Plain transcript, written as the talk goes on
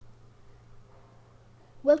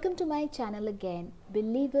Welcome to my channel again,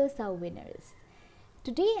 Believers Are Winners.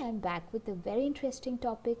 Today I'm back with a very interesting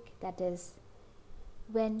topic, that is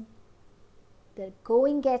when the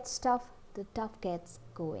going gets tough, the tough gets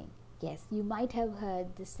going. Yes, you might have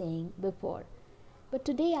heard the saying before, but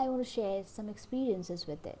today I want to share some experiences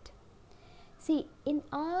with it. See, in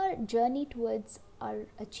our journey towards our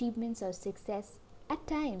achievements or success, at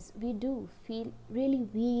times we do feel really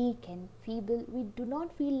weak and feeble. We do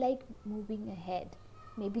not feel like moving ahead,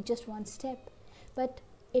 maybe just one step. But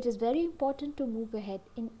it is very important to move ahead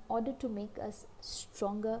in order to make us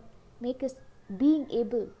stronger, make us being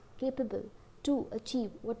capable to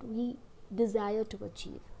achieve what we desire to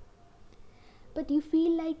achieve. But you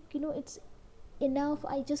feel like, it's enough,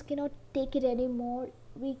 I just cannot take it anymore.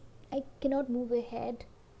 I cannot move ahead.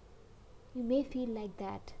 You may feel like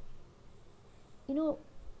that.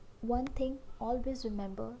 One thing, always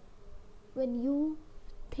remember, when you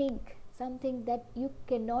think something that you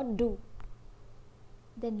cannot do,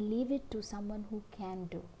 then leave it to someone who can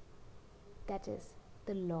do. That is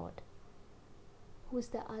the Lord, who is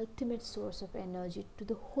the ultimate source of energy to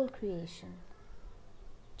the whole creation.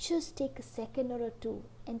 Just take a second or two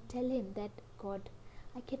and tell him that, God,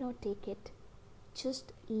 I cannot take it.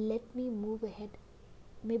 Just let me move ahead,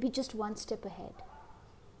 maybe just one step ahead.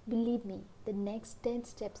 Believe me, the next 10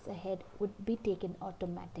 steps ahead would be taken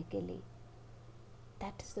automatically.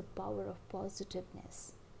 That is the power of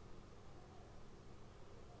positiveness.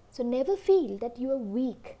 So never feel that you are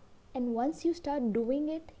weak. And once you start doing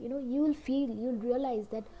it, you'll realize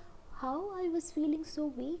that how I was feeling so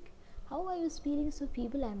weak, how I was feeling so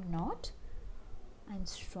feeble. I'm not. I'm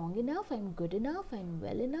strong enough, I'm good enough, I'm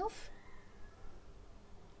well enough.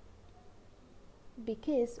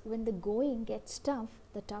 Because when the going gets tough,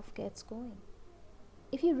 the tough gets going.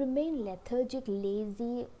 If you remain lethargic,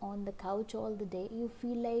 lazy on the couch all the day, you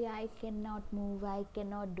feel like I cannot move, I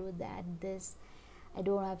cannot do that, this, I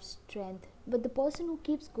don't have strength. But the person who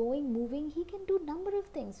keeps going, moving, he can do number of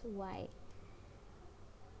things. Why?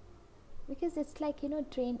 Because it's like,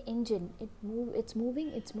 train engine. It's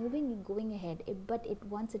moving, going ahead. But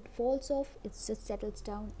once it falls off, it just settles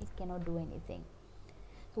down, it cannot do anything.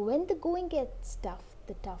 So when the going gets tough,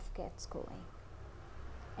 the tough gets going.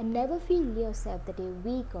 And never feel yourself that you're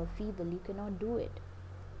weak or feeble, you cannot do it.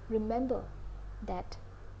 Remember that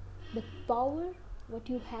the power, what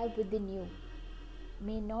you have within you,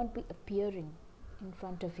 may not be appearing in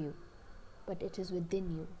front of you, but it is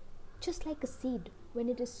within you. Just like a seed, when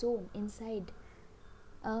it is sown inside,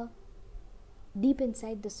 deep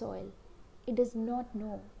inside the soil, it does not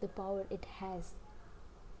know the power it has.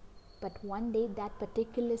 But one day that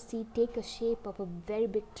particular seed take a shape of a very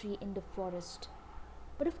big tree in the forest.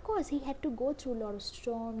 But of course he had to go through a lot of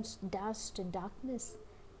storms, dust and darkness.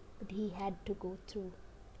 But he had to go through,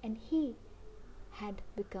 and he had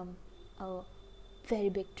become a very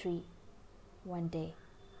big tree one day.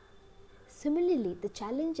 Similarly, the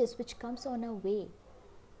challenges which comes on our way,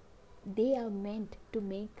 they are meant to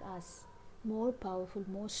make us more powerful,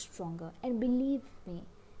 more stronger. And believe me,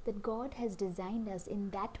 that God has designed us in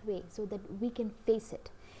that way so that we can face it.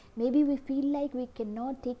 Maybe we feel like we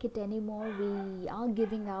cannot take it anymore, we are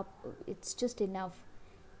giving up, it's just enough.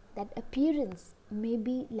 That appearance may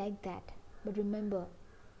be like that, but remember,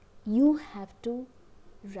 you have to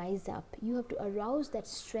rise up. You have to arouse that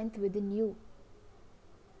strength within you,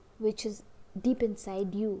 which is deep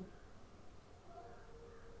inside you.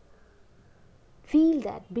 Feel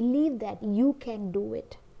that, believe that you can do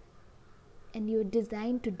it, and you're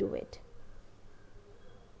designed to do it.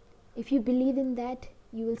 If you believe in that,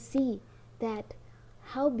 you will see that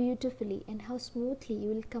how beautifully and how smoothly you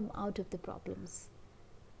will come out of the problems.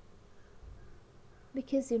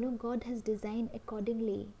 Because God has designed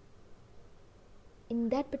accordingly in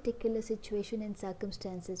that particular situation and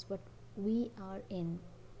circumstances what we are in.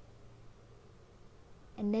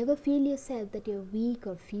 And never feel yourself that you're weak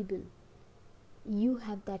or feeble. You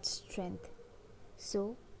have that strength.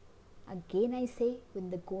 So again I say, when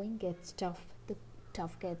the going gets tough, the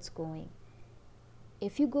tough gets going.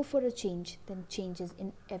 If you go for a change, then change is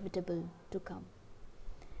inevitable to come.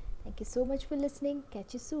 Thank you so much for listening.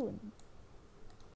 Catch you soon.